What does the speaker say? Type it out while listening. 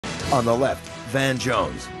On the left, Van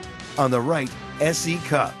Jones. On the right, S.E.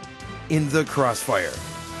 Cupp. In the Crossfire,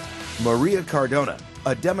 Maria Cardona,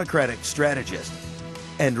 a Democratic strategist,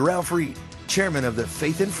 and Ralph Reed, chairman of the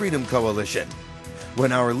Faith and Freedom Coalition.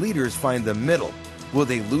 When our leaders find the middle, will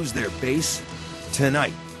they lose their base?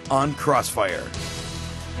 Tonight on Crossfire.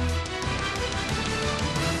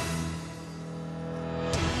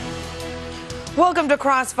 Welcome to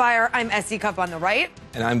Crossfire. I'm S.E. Cupp on the right.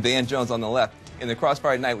 And I'm Van Jones on the left. In the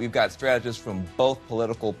Crossfire tonight, we've got strategists from both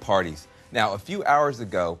political parties. Now, a few hours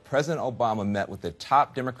ago, President Obama met with the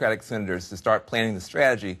top Democratic senators to start planning the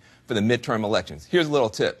strategy for the midterm elections. Here's a little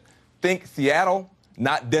tip. Think Seattle,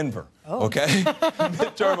 not Denver, okay?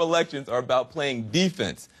 Midterm elections are about playing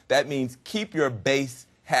defense. That means keep your base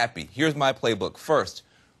happy. Here's my playbook. First,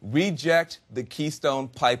 reject the Keystone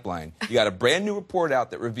Pipeline. You got a brand new report out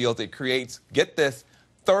that reveals it creates, get this,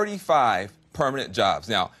 35 permanent jobs.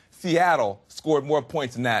 Now, Seattle scored more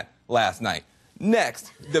points than that last night.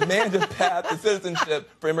 Next, demand a path to citizenship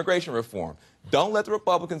for immigration reform. Don't let the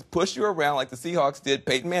Republicans push you around like the Seahawks did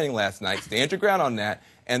Peyton Manning last night. Stand your ground on that.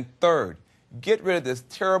 And third, get rid of this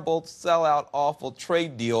terrible, sellout, awful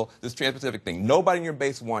trade deal, this Trans-Pacific thing. Nobody in your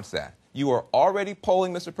base wants that. You are already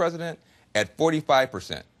polling, Mr. President, at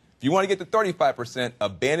 45%. If you want to get to 35%,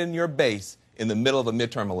 abandon your base in the middle of a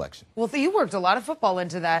midterm election. Well, you worked a lot of football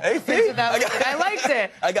into that. Hey, see? I liked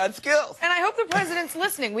it. I got skills. And I hope the president's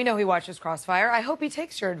listening. We know he watches Crossfire. I hope he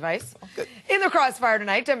takes your advice. Good. In the Crossfire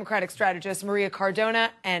tonight, Democratic strategist Maria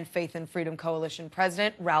Cardona and Faith and Freedom Coalition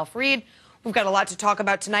President Ralph Reed. We've got a lot to talk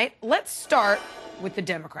about tonight. Let's start with the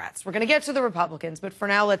Democrats. We're going to get to the Republicans, but for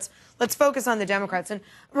now, let's focus on the Democrats. And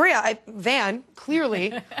Maria, Van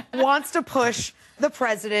clearly wants to push the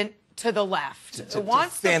president to the left.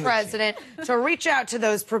 Wants the president to reach out to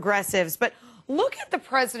those progressives. But look at the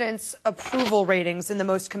president's approval ratings in the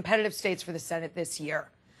most competitive states for the Senate this year.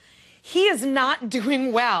 He is not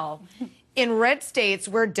doing well in red states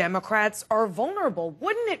where Democrats are vulnerable.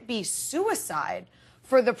 Wouldn't it be suicide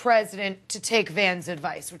for the president to take Van's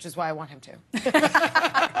advice, which is why I want him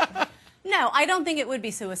to? No, I don't think it would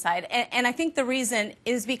be suicide. And I think the reason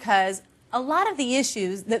is because a lot of the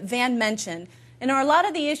issues that Van mentioned, and there are a lot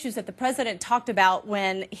of the issues that the president talked about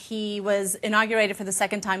when he was inaugurated for the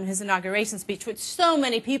second time in his inauguration speech, which so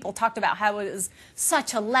many people talked about how it was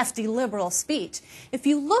such a lefty liberal speech. If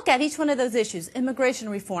you look at each one of those issues, immigration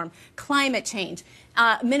reform, climate change,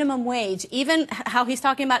 minimum wage, even how he's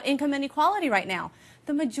talking about income inequality right now,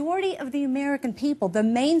 the majority of the American people, the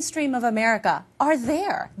mainstream of America, are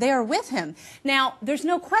there. They are with him. Now, there's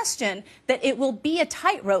no question that it will be a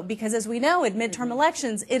tightrope because, as we know, in midterm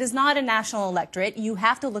elections, it is not a national electorate. You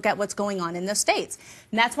have to look at what's going on in those states.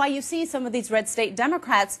 And that's why you see some of these red state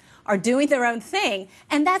Democrats are doing their own thing,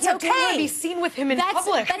 and that's okay. They want to be seen with him in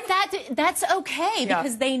public. But that's okay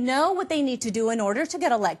because they know what they need to do in order to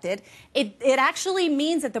get elected. It actually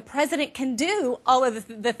means that the president can do all of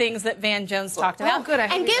the things that Van Jones talked about. Good.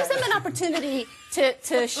 And gives them an opportunity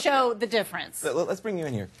to show the difference. Let's bring you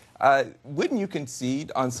in here. Wouldn't you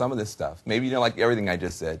concede on some of this stuff? Maybe you don't like everything I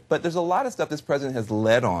just said, but there's a lot of stuff this president has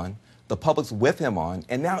led on, the public's with him on,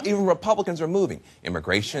 and now even Republicans are moving.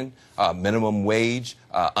 Immigration, minimum wage,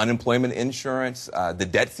 unemployment insurance, the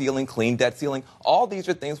debt ceiling, clean debt ceiling. All these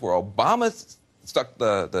are things where Obama stuck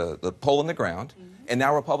the pole in the ground, and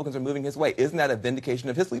now Republicans are moving his way. Isn't that a vindication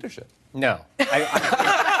of his leadership? No.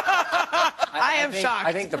 I am shocked.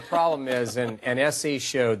 I think the problem is, and SE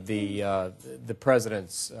showed the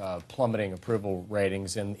president's plummeting approval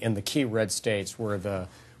ratings in the key red states where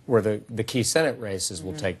the key Senate races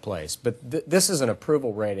will take place. But this is an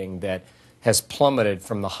approval rating that has plummeted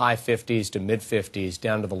from the high 50s to mid 50s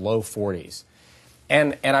down to the low 40s.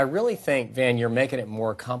 And I really think, Van, you're making it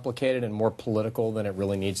more complicated and more political than it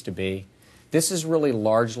really needs to be. This is really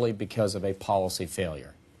largely because of a policy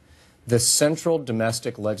failure. The central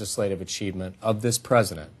domestic legislative achievement of this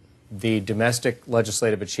president, the domestic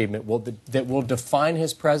legislative achievement that will define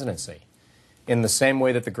his presidency in the same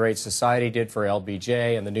way that the Great Society did for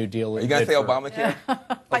LBJ and the New Deal did for... Are you going to say Obamacare?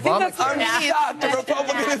 I think that's I'm shocked the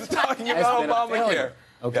Republican is talking about Obamacare.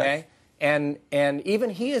 Okay? And even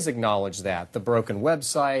he has acknowledged that. The broken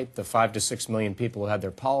website, the 5 to 6 million people who had their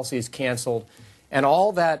policies canceled, and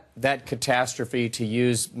all that catastrophe, to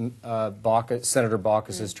use Senator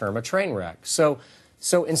Baucus's term, a train wreck. So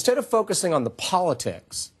instead of focusing on the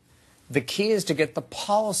politics, the key is to get the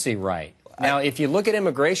policy right. Now, if you look at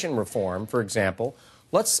immigration reform, for example,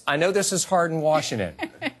 I know this is hard in Washington,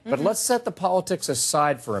 but let's set the politics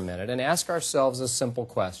aside for a minute and ask ourselves a simple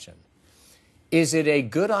question. Is it a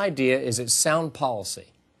good idea, is it sound policy,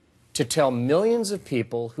 to tell millions of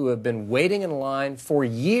people who have been waiting in line for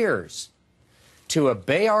years to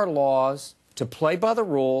obey our laws, to play by the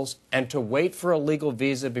rules, and to wait for a legal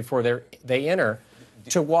visa before they enter,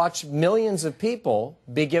 to watch millions of people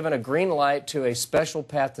be given a green light to a special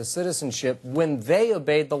path to citizenship when they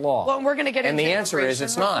obeyed the law. Well, we're going to get into the answer is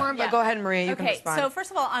it's not. Reform, but go ahead, Maria, you can respond. So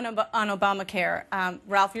first of all, on Obamacare,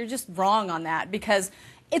 Ralph, you're just wrong on that because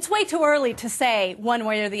it's way too early to say one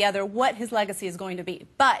way or the other what his legacy is going to be.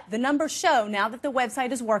 But the numbers show, now that the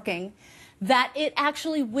website is working, that it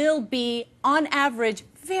actually will be, on average,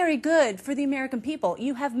 very good for the American people.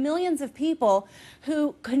 You have millions of people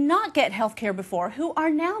who could not get health care before who are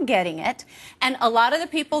now getting it. And a lot of the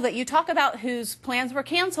people that you talk about whose plans were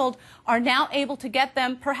canceled are now able to get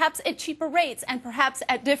them perhaps at cheaper rates and perhaps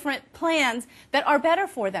at different plans that are better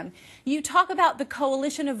for them. You talk about the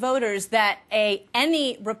coalition of voters that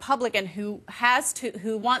any Republican who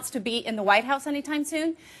wants to be in the White House anytime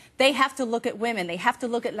soon, they have to look at women. They have to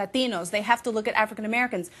look at Latinos. They have to look at African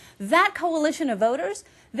Americans. That coalition of voters,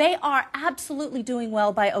 they are absolutely doing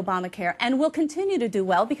well by Obamacare and will continue to do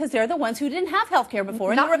well because they're the ones who didn't have health care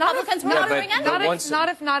before. And the Republicans were not doing anything. Not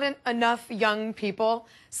if not enough young people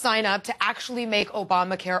sign up to actually make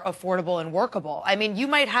Obamacare affordable and workable. I mean, you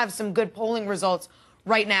might have some good polling results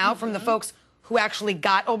right now from the folks who actually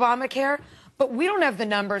got Obamacare, but we don't have the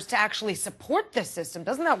numbers to actually support this system.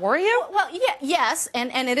 Doesn't that worry you? Well, yeah, yes,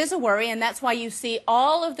 and it is a worry, and that's why you see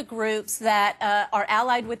all of the groups that are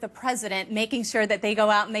allied with the president making sure that they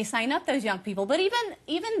go out and they sign up those young people. But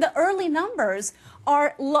even the early numbers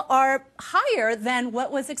are higher than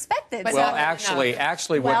what was expected. But well, actually,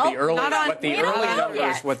 what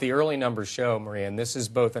the early numbers show, Maria, and this is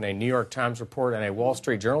both in a New York Times report and a Wall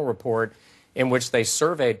Street Journal report, in which they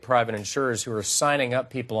surveyed private insurers who are signing up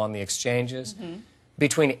people on the exchanges.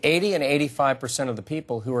 Between 80 and 85% of the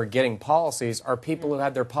people who are getting policies are people who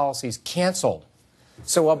had their policies canceled.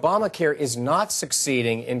 So Obamacare is not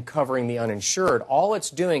succeeding in covering the uninsured. All it's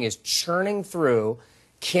doing is churning through,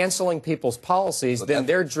 canceling people's policies, then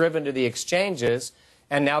they're driven to the exchanges,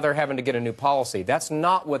 and now they're having to get a new policy. That's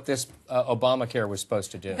not what this Obamacare was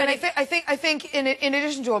supposed to do. And I think in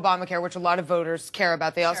addition to Obamacare, which a lot of voters care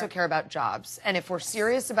about, they also care about jobs. And if we're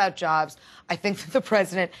serious about jobs, I think that the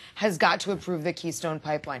president has got to approve the Keystone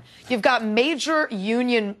Pipeline. You've got major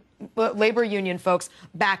labor union folks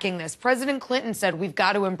backing this. President Clinton said we've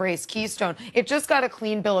got to embrace Keystone. It just got a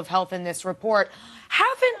clean bill of health in this report.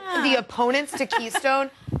 Haven't the opponents to Keystone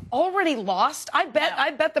already lost? I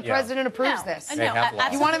bet the president approves this. No,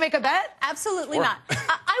 you want to make a bet? Absolutely not.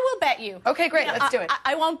 I will bet you. Okay, great. Let's do it.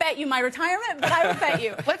 I won't bet you my retirement, but I will bet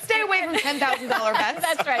you. Let's stay away from $10,000 bets.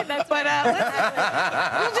 That's right. But we'll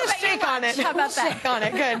just shake on it. How about that? Shake on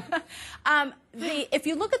it. Good. If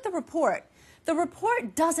you look at the report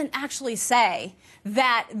doesn't actually say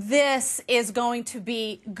that this is going to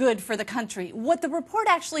be good for the country. What the report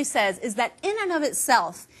actually says is that in and of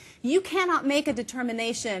itself, you cannot make a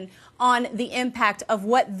determination on the impact of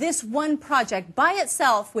what this one project by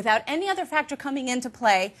itself, without any other factor coming into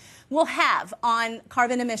play, will have on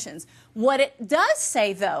carbon emissions. What it does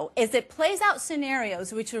say, though, is it plays out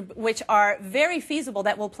scenarios which are very feasible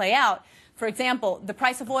that will play out. For example, the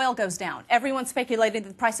price of oil goes down. Everyone's speculating that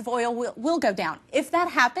the price of oil will go down. If that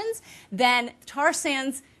happens, then tar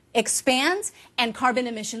sands expands and carbon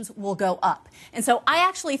emissions will go up. And so I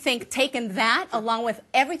actually think taking that along with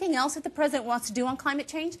everything else that the president wants to do on climate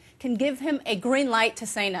change can give him a green light to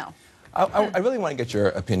say no. I really want to get your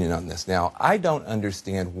opinion on this. Now, I don't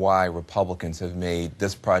understand why Republicans have made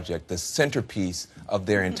this project the centerpiece of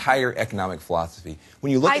their entire economic philosophy.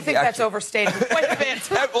 When you look I think that's overstated quite a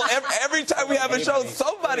bit. Well, every time we have a show,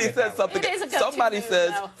 somebody says something. Somebody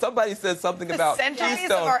says something about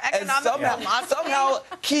Keystone, and somehow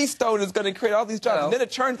Keystone is going to create all these jobs. And then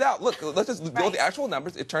it turns out, look, let's just go with the actual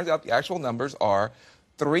numbers. It turns out the actual numbers are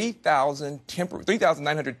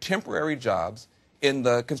 3,900 temporary jobs in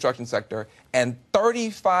the construction sector and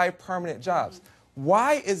 35 permanent jobs.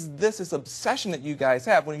 Why is this obsession that you guys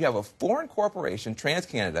have when you have a foreign corporation,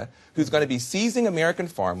 TransCanada, who's going to be seizing American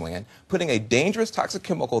farmland, putting a dangerous toxic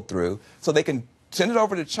chemical through so they can send it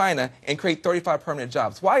over to China and create 35 permanent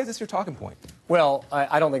jobs? Why is this your talking point? Well,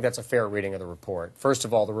 I don't think that's a fair reading of the report. First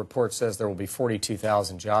of all, the report says there will be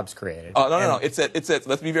 42,000 jobs created. Oh, no. It says,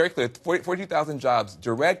 let's be very clear, 42,000 jobs,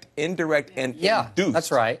 direct, indirect, and induced. That's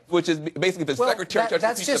right. Which is basically the secretary touches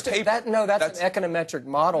a piece of paper. That's an econometric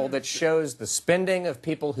model that shows the spending of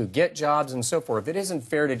people who get jobs and so forth. It isn't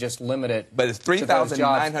fair to just limit it. But it's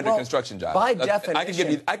 3,900 construction jobs. By definition, I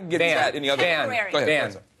can give you that any other.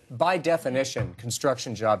 Dan, by definition,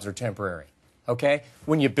 construction jobs are temporary. Okay?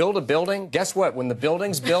 When you build a building, guess what? When the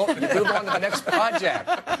building's built, you move on to the next project.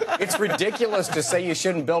 It's ridiculous to say you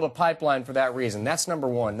shouldn't build a pipeline for that reason. That's number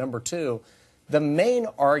one. Number two, The main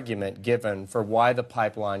argument given for why the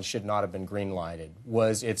pipeline should not have been green-lighted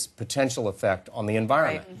was its potential effect on the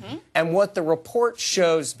environment. Right. And what the report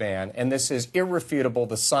shows, Van, and this is irrefutable,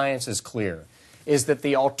 the science is clear, is that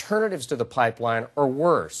the alternatives to the pipeline are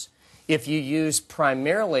worse. If you use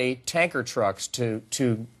primarily tanker trucks to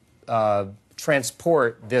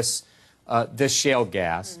transport this shale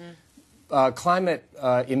gas, climate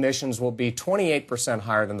emissions will be 28%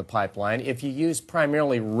 higher than the pipeline. If you use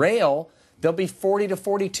primarily rail, they'll be 40 to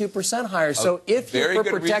 42% higher. So if you're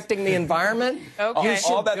protecting the environment, you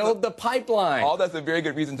should build the pipeline. All that's a very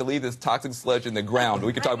good reason to leave this toxic sludge in the ground.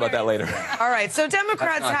 We can talk about that later. All right, so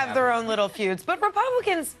Democrats have their own little feuds, but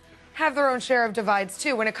Republicans have their own share of divides,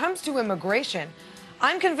 too. When it comes to immigration,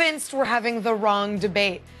 I'm convinced we're having the wrong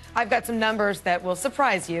debate. I've got some numbers that will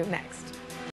surprise you next.